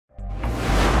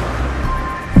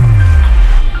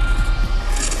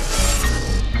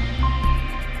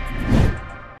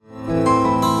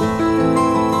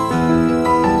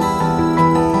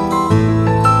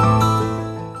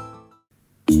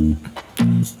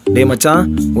டேய் மச்சான்,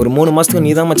 ஒரு 3 மாசத்துக்கு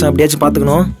நீ தான் மச்சான் எப்படியாச்சும்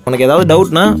பார்த்துக்கணும். உனக்கு ஏதாவது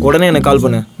டவுட்னா உடனே எனக்கு கால்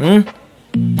பண்ணு. ம்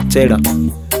சரிடா.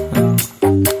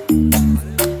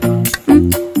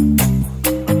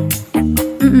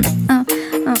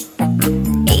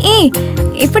 ஏய்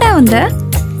எப்படா வந்த?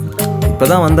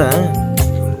 இப்பதான் வந்தேன்.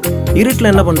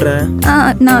 இருட்டில் என்ன பண்ற?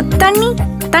 நான்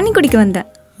தண்ணி குடிக்க வந்தேன்.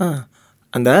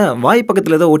 அந்த வாய்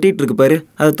பக்கத்தில் ஏதோ ஒட்டிட்டு இருக்கு பாரு,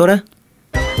 அதை தொட.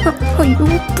 ஐயோ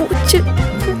பூச்சி.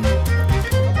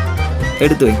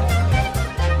 எடுத்து வை.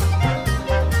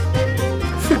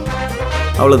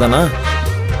 அவ்வளோதானா?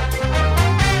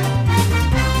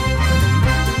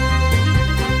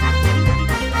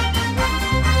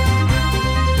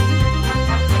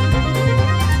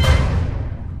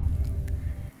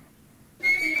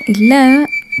 இல்ல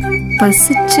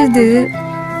பசிச்சுது.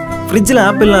 ஃப்ரிட்ஜில்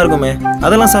ஆப்பிள்லாம் இருக்குமே,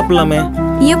 அதெல்லாம் சாப்பிடலாமே.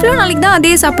 எவ்வளவு நாளைக்கு தான்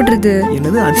அதே சாப்பிடுறது?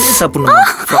 என்னது அதே சாப்பிடணும்?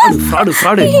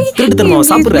 ஃப்ராடு திருட்டுத்தனமா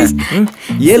சாப்பிடுறேன்.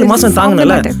 7 மாசம்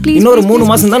தாங்கனல, இன்னொரு 3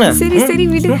 மாசம் தானே. சரி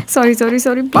விடு.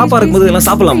 சாரி பாப்பா இருக்கும்போது இதெல்லாம்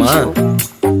சாப்பிடலாமா?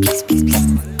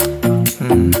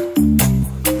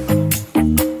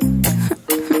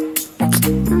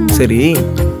 சரி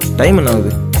டைம் என்ன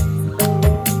ஆகுது?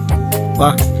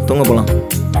 வா தூங்க போலாம்.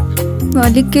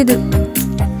 வலிக்குது.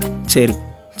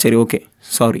 சரி ஓகே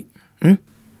சாரி.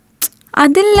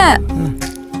 அதில்ல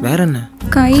வேற என்ன?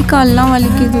 கை கால்லாம்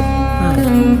வலிக்குது.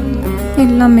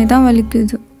 எல்லாமே தான்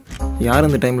வலிக்குது. யார்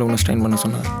இந்த டைம்ல உன்னை ஸ்ட்ரெயின் பண்ண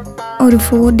சொன்னா? ஒரு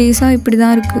 4 டேஸா இப்படி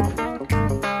தான் இருக்கு.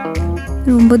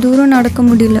 ரொம்ப தூரம் நடக்க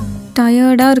முடியல,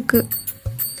 டயர்டா இருக்கு.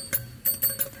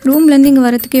 ரூம்ல இருந்து இங்க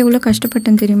வரதுக்கு எவ்வளவு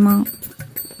கஷ்டப்பட்டேன் தெரியுமா?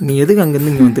 நீ எதுக்கு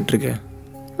அங்கிருந்து இங்க வந்துட்டு இருக்க?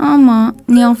 ஆமா,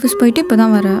 நீ ஆஃபீஸ் போயிட்டு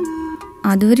இப்பதான் வர.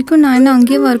 அது வரைக்கும் நான் என்ன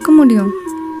அங்கேயே இருக்க முடியும்?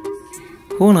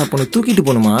 ஓ, நான் பொண்ணு தூக்கிட்டு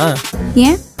போகணுமா?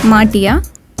 ஏன் மாட்டியா?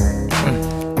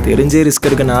 தெரிஞ்சே ரிஸ்க்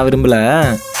எடுக்க நான் விரும்பல.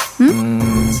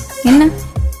 என்ன?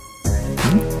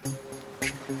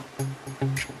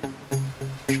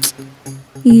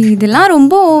 இதெல்லாம்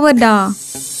ரொம்ப ஓவர்டா.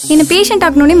 என்ன பேஷண்ட்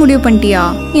ஆக்கணும்னே முடிவு பண்ணிட்டியா?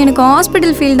 எனக்கு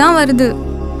ஹாஸ்பிட்டல் ஃபீல் தான் வருது.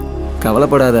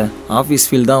 கவலைப்படாத, ஆஃபீஸ்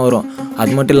ஃபீல் தான் வரும்.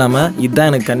 அது மட்டும் இல்லாமல் இதுதான்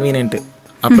எனக்கு கன்வீனியன்ட்டு.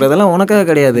 அப்புறம் இதெல்லாம் உனக்காக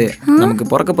கிடையாது, நமக்கு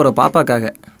பிறக்க போகிற பாப்பாக்காக.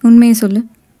 உண்மையை சொல்லு,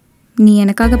 நீ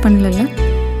எனக்காக பண்ணல.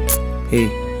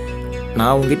 ஏய்,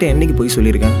 நான் உங்ககிட்ட என்னைக்கு போய்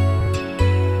சொல்லியிருக்கேன்?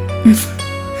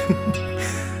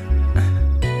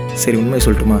 சரி உண்மையை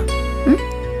சொல்லட்டுமா?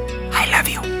 I love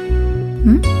you.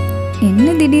 என்ன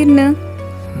திடீர்னு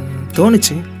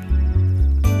தோணுச்சு.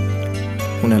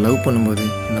 உன்னை லவ் பண்ணும்போது,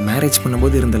 உன்னை மேரேஜ்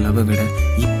பண்ணும்போது இருந்த லவ்வை விட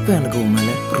இப்போ எனக்கு உன்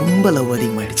மேலே ரொம்ப லவ்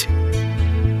அதிகமாயிடுச்சு.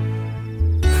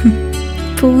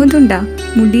 போதும்டா,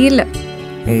 முடியல.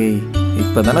 ஏய்,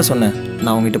 இப்போ தானே சொன்னேன்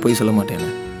நான் உங்ககிட்ட போய் சொல்ல மாட்டேன்னு.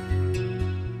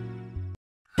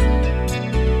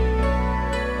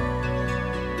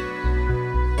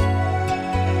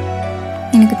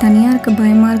 எனக்கு தனியாக இருக்க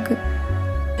பயமாக இருக்கு.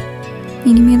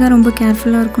 இனிமே தான் ரொம்ப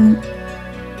கேர்ஃபுல்லாக இருக்கணும்.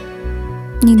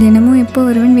 நீ தினமும் எப்போ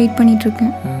வருவேன்னு வெயிட் பண்ணிட்டு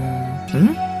இருக்கேன்.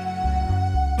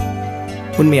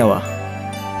 உண்மையாவா?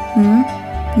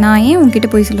 நான் ஏன் உன்கிட்ட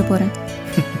போய் சொல்ல போகிறேன்?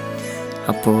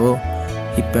 அப்போ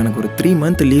இப்போ எனக்கு ஒரு 3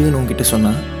 மந்த் லீவுன்னு உங்ககிட்ட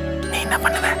சொன்னா நீ என்ன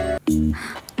பண்ணுவ?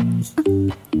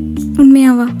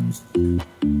 உண்மையாவா?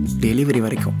 டெலிவரி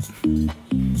வரைக்கும்.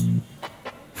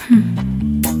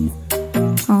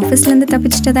 ஆஃபீஸ்லேருந்து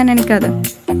தப்பிச்சுட்டு தான் நினைக்காத.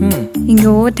 இங்கே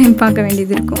ஓவர் டைம் பார்க்க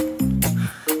வேண்டியது இருக்கும்.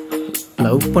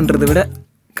 லவ் பண்ணுறதை விட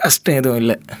கஷ்டம் எதுவும்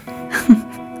இல்லை.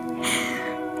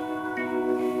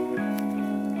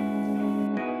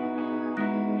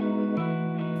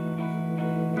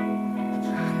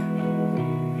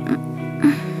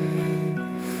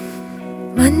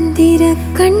 மந்திர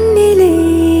கண்ணிலே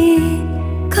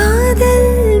காதல்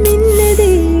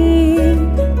மின்னதே,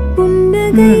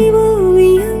 புன்னகை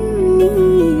ஓவியம் நீ,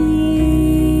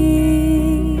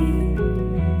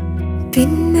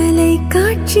 தென்னலை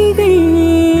காட்சிகள்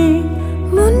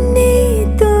முன்னே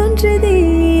தோன்றதே,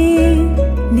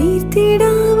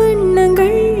 நீர்த்திடா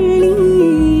வண்ணங்கள் நீ,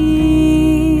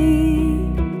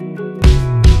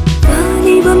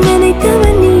 வாலிபம்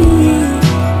நினைத்தவன் நீ,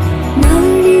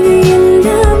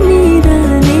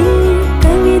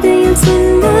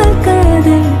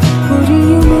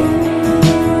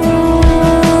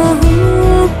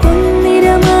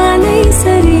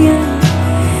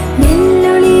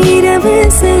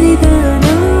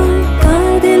 சரிதானா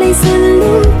காதலை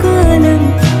சொல்லும் காலம்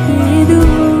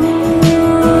ஏதுவோ.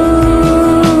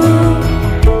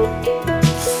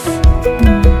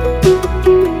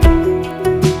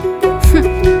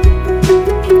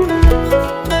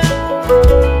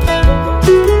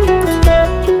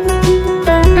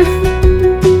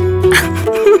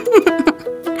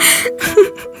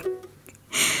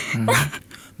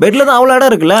 பெட்ல தான் அவ்வளோ இடம்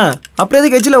இருக்குல்ல, அப்படியே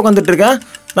எதுக்கு எச்சில் உட்காந்துட்டு இருக்க?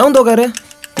 நவுந்து உட்காரு.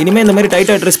 இனிமே இந்த மாதிரி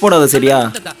டைட்டா ட்ரெஸ் போடாத, சரியா?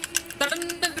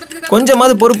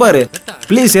 கொஞ்சமாவது பொறுப்பாரு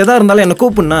ப்ளீஸ். எதா இருந்தாலும் என்னை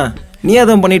கூப்பிடுண்ணா. நீ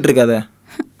எதுவும் பண்ணிட்டு இருக்காத.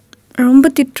 ரொம்ப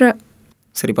திட்டுற.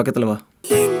 சரி பக்கத்தில் வா.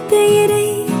 என் பெயரை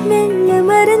மெல்ல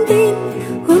மறந்தேன்,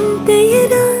 உன்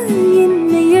பெயரால்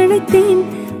என்னை அழைத்தேன்.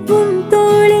 உன்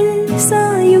தோளில்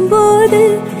சாயும் போது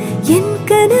என்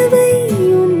கனவை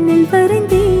உன்னில்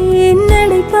வரைந்தேன்.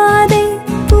 நடைபாதை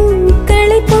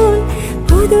பூக்களை போல்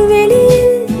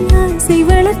பொதுவெளியில் ஆசை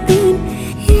வளர்த்தேன்.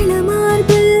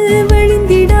 இளமார்பில்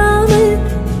வழிந்திடாமல்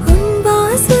உன்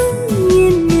வாசம்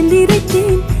என்னில்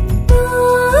இறைத்தேன்.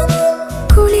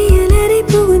 குளியலறை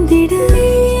புகுந்திட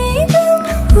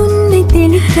உன்னை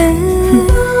தெளிக்க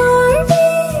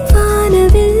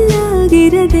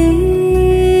வானவில்லாகிறதே.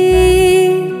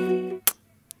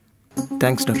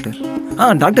 Thanks doctor.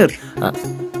 Doctor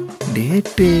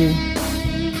date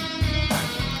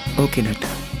okay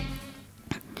doctor.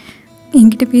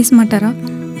 என்கிட்ட பேச மாட்டாரா?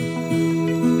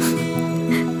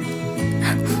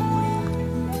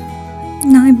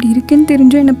 நான் இப்படி இருக்கேன்னு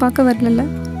தெரிஞ்சும் என்னை பார்க்க வரல.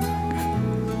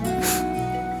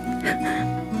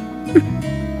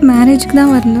 மேரேஜுக்கு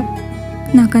தான் வரல,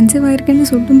 நான் கன்சீவ் ஆகிருக்கேன்னு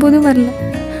சொல்லும்போதும் வரல.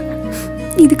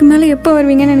 இதுக்கு மேலே எப்போ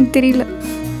வருவீங்கன்னு எனக்கு தெரியல.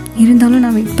 இருந்தாலும்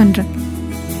நான் வெயிட் பண்ணுறேன்.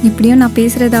 எப்படியோ நான்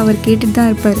பேசுகிறத அவர் கேட்டுட்டு தான்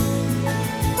இருப்பார்.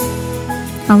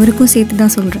 அவருக்கும் சேர்த்து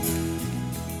தான் சொல்கிறேன்,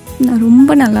 நான்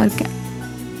ரொம்ப நல்லா இருக்கேன்.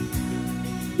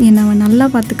 என்னை அவன் நல்லா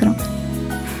பார்த்துக்கிறான்.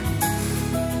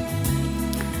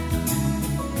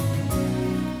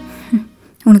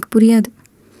 உனக்கு புரியாது.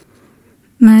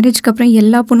 மேரேஜ்க்கு அப்புறம்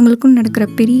எல்லா பொண்ணுங்களுக்கும் நடக்கிற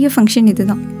பெரிய ஃபங்க்ஷன் இது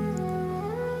தான்.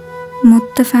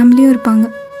 மொத்த ஃபேமிலியும் இருப்பாங்க.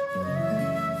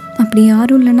 அப்படி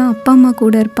யாரும் இல்லைன்னா அப்பா அம்மா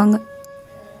கூட இருப்பாங்க.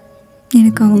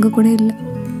 எனக்கு அவங்க கூட இல்லை.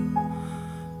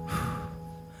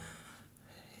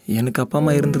 எனக்கு அப்பா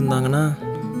அம்மா இருந்திருந்தாங்கன்னா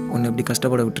உன்னை எப்படி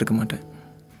கஷ்டப்பட விட்டுருக்க மாட்டேன்.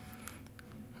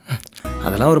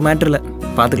 அதெல்லாம் ஒரு மேட்ரு இல்லை,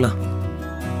 பார்த்துக்கலாம்.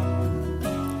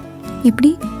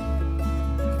 எப்படி?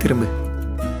 திரும்ப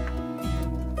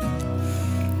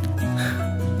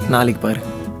நாளைக்கு பாரு.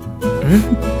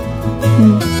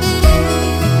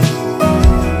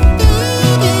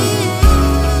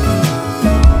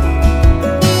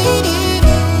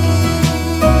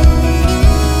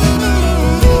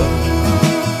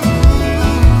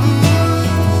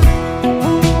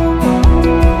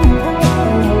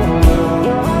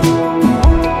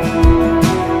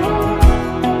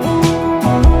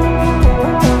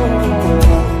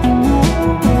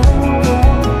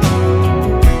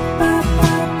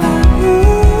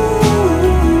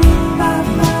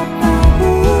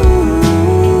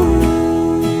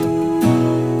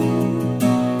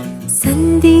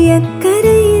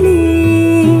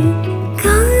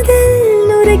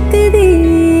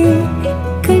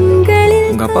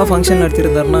 அப்பா ஃபங்க்ஷன்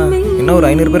நடத்திருந்தாருன்னா இன்னும் ஒரு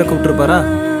 500 பேரை கூப்பிட்டுருப்பாரா?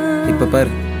 இப்போ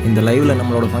பாரு, இந்த லைவ்ல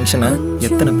நம்மளோட ஃபங்க்ஷனை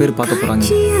எத்தனை பேர் பார்க்க போறாங்க.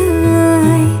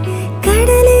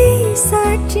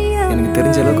 எனக்கு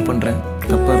தெரிஞ்ச அளவுக்கு பண்றேன்.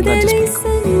 தப்பா இருந்தா அட்ஜஸ்ட்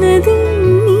பண்ணிக்கோ.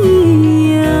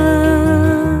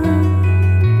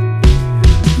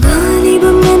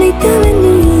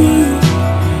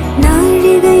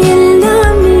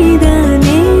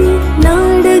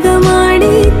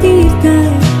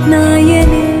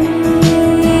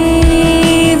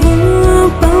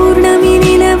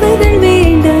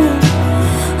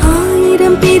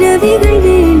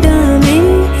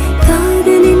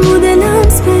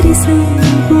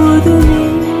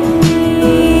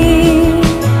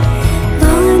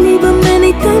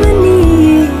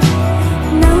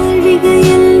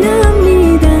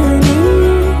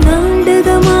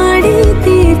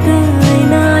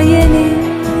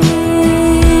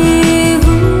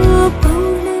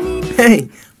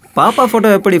 பாப்பா ஃபோட்டோ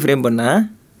எப்படி ஃப்ரேம் பண்ண?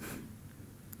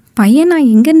 பையன் நான்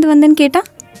எங்கேருந்து வந்தேன்னு கேட்டா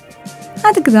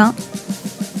அதுக்கு தான்.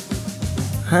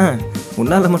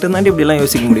 உன்னால் மட்டும்தான் இப்படிலாம்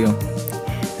யோசிக்க முடியும்.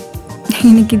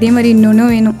 எனக்கு இதே மாதிரி இன்னொன்று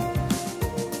வேணும்.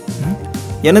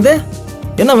 என்னது?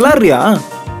 என்ன விளையாடுறியா?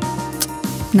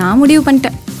 நான் முடிவு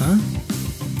பண்ணிட்டேன்.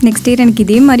 நெக்ஸ்ட் இயர் எனக்கு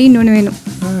இதே மாதிரி இன்னொன்று வேணும்.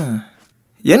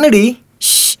 என்னடி?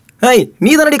 ஏய்,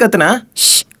 நீ தானடி கத்துன?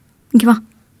 இங்கே வா.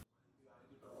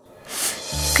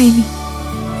 கைவி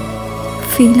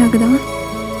ஃபீல் ஆகுதா?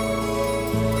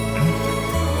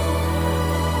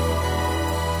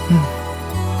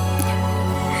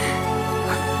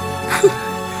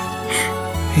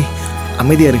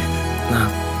 அமைதியா இரு,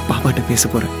 நான் பாப்பாட்ட பேச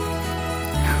போறேன்.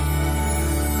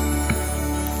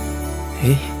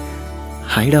 ஏய்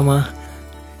ஹைடாமா,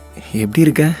 எப்படி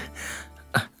இருக்க?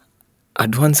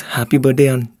 Advance happy birthday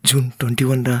on June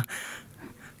 21.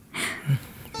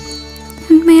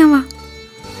 உண்மையாவா?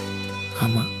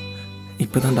 ஆமாம்,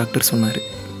 இப்போதான் டாக்டர் சொன்னார்.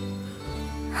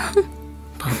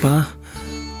 பாப்பா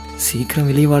சீக்கிரம்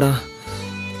வெளியே வாடா,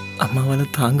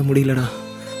 அம்மாவால் தாங்க முடியலடா.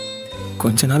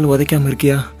 கொஞ்ச நாள் உதைக்காமல்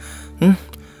இருக்கியா?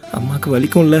 அம்மாவுக்கு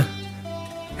வலிக்கும்ல.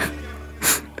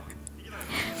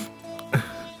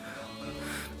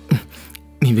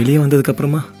 நீ வெளியே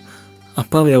வந்ததுக்கப்புறமா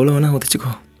அப்பாவை எவ்வளோ வேணா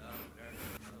உதச்சிக்கோ.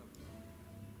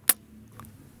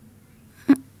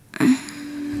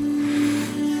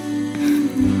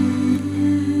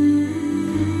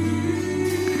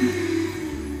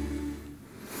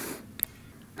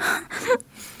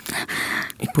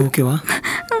 இப்போ ஓகேவா?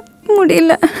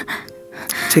 முடியல.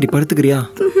 சரி படுத்துக்கிறியா?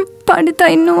 படுத்தா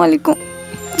இன்னும் வலிக்கும்.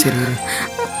 சரி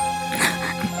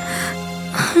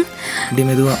அப்படி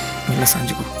மெதுவா நல்லா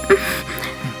சாஞ்சுக்கோ.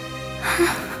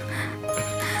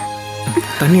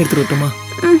 தண்ணி எடுத்துட்டு வரட்டுமா?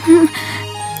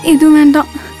 எதுவும் வேண்டாம்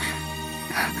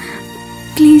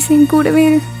ப்ளீஸ். என் கூடவே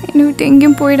என்னை விட்டு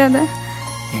எங்கேயும் போயிடாத.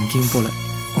 எங்கேயும் போல,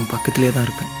 உன் பக்கத்துலேயே தான்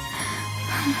இருப்பேன்.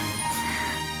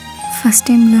 ஃபர்ஸ்ட்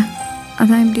டைமில்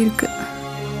அதான் இப்படி இருக்கு.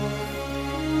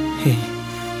 ஹே,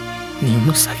 நீ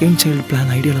இன்னும் செகண்ட் சைல்டு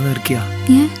பிளான் ஐடியாவில் தான் இருக்கியா?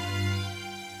 ஏன்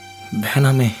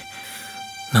வேணாமே,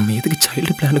 நம்ம எதுக்கு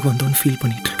சைல்டு பிளானுக்கு வந்தோன்னு ஃபீல்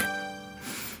பண்ணிட்டு இருக்கேன்.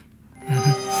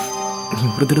 நீ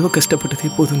ஒரு தடவை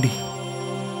கஷ்டப்பட்டதே போதும்டி.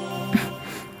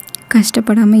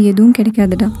 கஷ்டப்படாமல் எதுவும்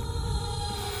கிடைக்காதுடா.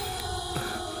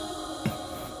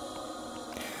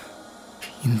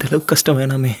 இந்த அளவுக்கு கஷ்டம்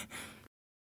வேணாமே.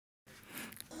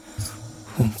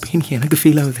 உன் பெயின் எனக்கு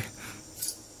ஃபீல் ஆகுது.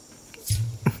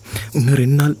 இன்னும்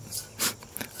 2 நாள்,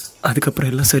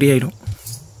 அதுக்கப்புறம் எல்லாம் சரியாயிடும்.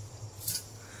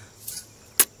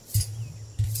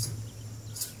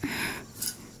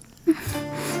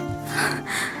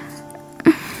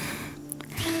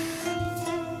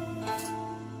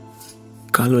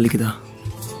 கால் வலிக்குதா?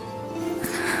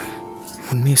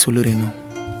 உண்மையை சொல்லுறேனோ?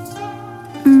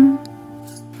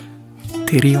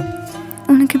 தெரியும்.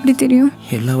 உனக்கு எப்படி தெரியும்?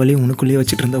 எல்லா வழியும் உனக்குள்ளேயே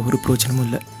வச்சுட்டு இருந்தா ஒரு பிரோஜனமும்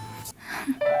இல்லை.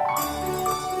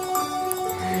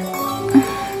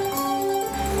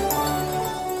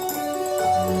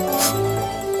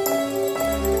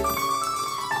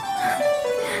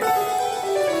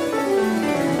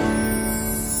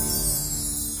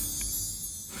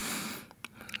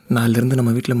 நாளிலிருந்து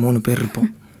நம்ம வீட்டில் 3 பேர் இருப்போம்.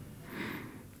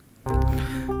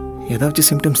 ஏதாச்சும்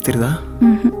சிம்டம்ஸ் தெரியுதா?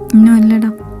 இன்னும் இல்லைடா.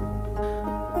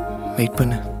 வெயிட்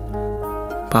பண்ணு,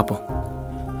 பார்ப்போம்.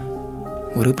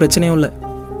 ஒரு பிரச்சனையும் இல்லை.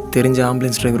 தெரிஞ்ச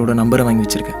ஆம்புலன்ஸ் டிரைவரோட நம்பரை வாங்கி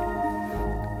வச்சுருக்கேன்.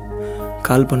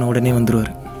 கால் பண்ண உடனே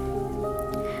வந்துடுவார்.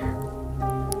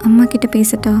 அம்மா கிட்ட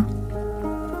பேசட்டா?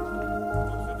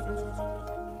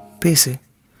 பேசு.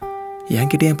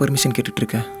 என்கிட்ட ஏன் பர்மிஷன்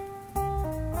கேட்டுட்ருக்க?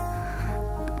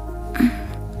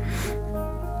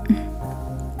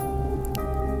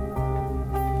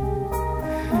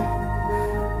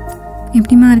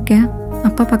 எப்படிமா இருக்க?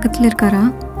 அப்பா பக்கத்தில் இருக்காரா?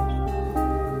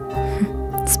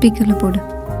 ஸ்பீக்கரில் போடு.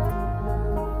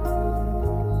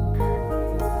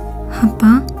 அப்பா,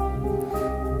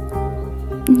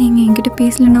 நீங்கள் என்கிட்ட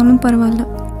பேசலைனாலும் பரவாயில்ல.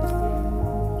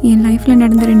 என் லைஃப்பில்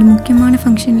நடந்த 2 முக்கியமான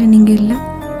ஃபங்க்ஷனில் நீங்கள் இல்லை.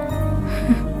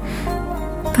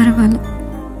 பரவாயில்ல.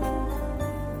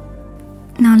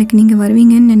 நாளைக்கு நீங்கள்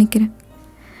வருவீங்கன்னு நினைக்கிறேன்.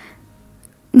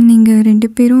 நீங்கள் 2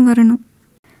 பேரும் வரணும்.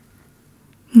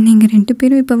 நீங்கள் 2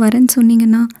 பேரும் இப்போ வரேன்னு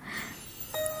சொன்னீங்கன்னா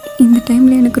இந்த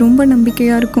டைமில் எனக்கு ரொம்ப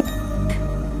நம்பிக்கையாக இருக்கும்.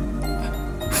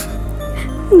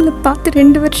 உங்களை பார்த்து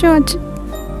 2 வருஷம் ஆச்சு.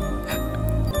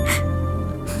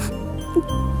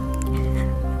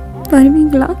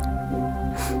 வருவீங்களா?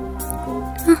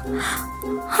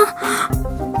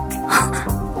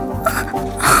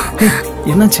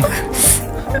 என்னாச்சு?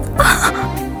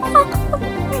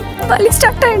 வலி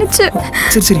ஸ்டார்ட் ஆயிடுச்சு.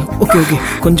 சரி சரி, ஓகே ஓகே,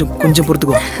 கொஞ்சம்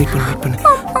பொறுத்துக்கோ. வெயிட் பண்ணு.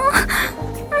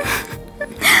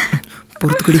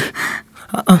 பொறுத்துக்கடி.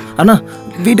 அண்ணா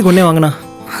வீட்டுக்கு ஒன்றே வாங்கண்ணா.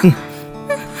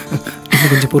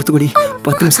 இன்னும் கொஞ்சம் பொறுத்துக்கடி.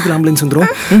 10 நிமிஷத்துல ஆம்புலன்ஸ்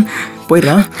வந்துடும்.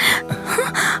 போயிடலாம்.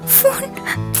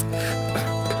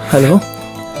 Hello,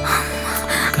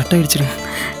 cut ஆயிடுச்சுடி.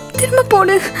 திரும்ப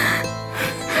போடு.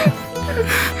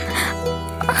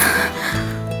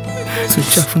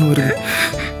 சுவிட்ச் ஆஃப்னு வருது.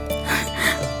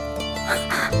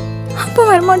 அப்போ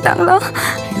வரமாட்டாங்களா?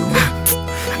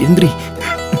 எந்திரி.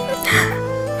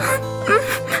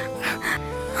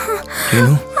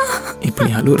 ஏனோ இப்போ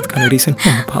நீ அழுவுறதுக்கான ரீசன்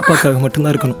நம்ம பாப்பாக்காக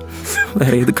மட்டும்தான் இருக்கணும்.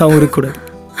 வேற எதுக்காகவும் இருக்கக்கூடாது.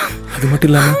 அது மட்டும்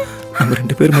இல்லாமல் நம்ம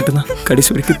 2 பேர் மட்டும்தான்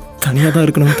கடைசி வரைக்கும் தனியாக தான்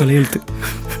இருக்கணும் தலையெழுத்து.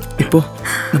 இப்போ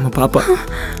நம்ம பாப்பா,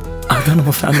 அதுதான்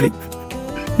நம்ம ஃபேமிலி.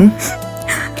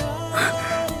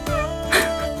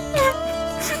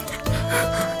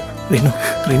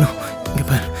 ரேணு இங்கே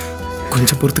பாரு,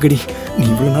 கொஞ்சம் பொறுத்துக்கடி. நீ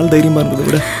இவ்வளோ நாள் தைரியமாக இருந்ததை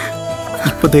விட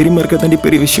இப்போ தைரியமாக இருக்க தாண்டி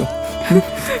பெரிய விஷயம்.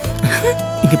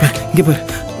 இங்கே பாரு,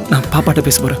 நான் பாப்பாட்ட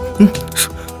பேச போகிறேன்.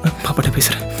 பாப்பாட்ட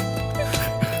பேசுகிறேன்.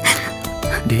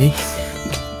 டேய்,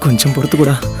 கொஞ்சம்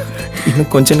பொறுத்துக்கூடா.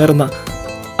 இன்னும் கொஞ்ச நேரம் தான்.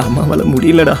 அம்மாவால்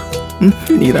முடியலடா.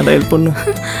 நீ தான்டா ஹெல்ப் பண்ணும்.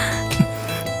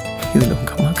 இதில்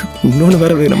உங்கள் அம்மாவுக்கு இன்னொன்று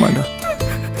வேற வேணுமாண்டா?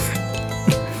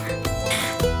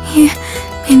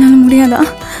 என்னால் முடியாதா?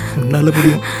 உன்னால்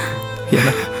முடியும்.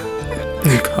 ஏன்னா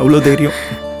உங்களுக்கு அவ்வளோ தைரியம்.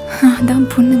 அதான்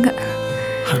பொண்ணுங்க.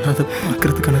 ஆனால் அதை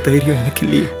பார்க்கறதுக்கான தைரியம் எனக்கு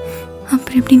இல்லையே.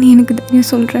 அப்புறம் எப்படி நீ எனக்கு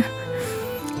தைரியம் சொல்கிற?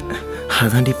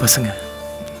 அதாண்டி பசங்க.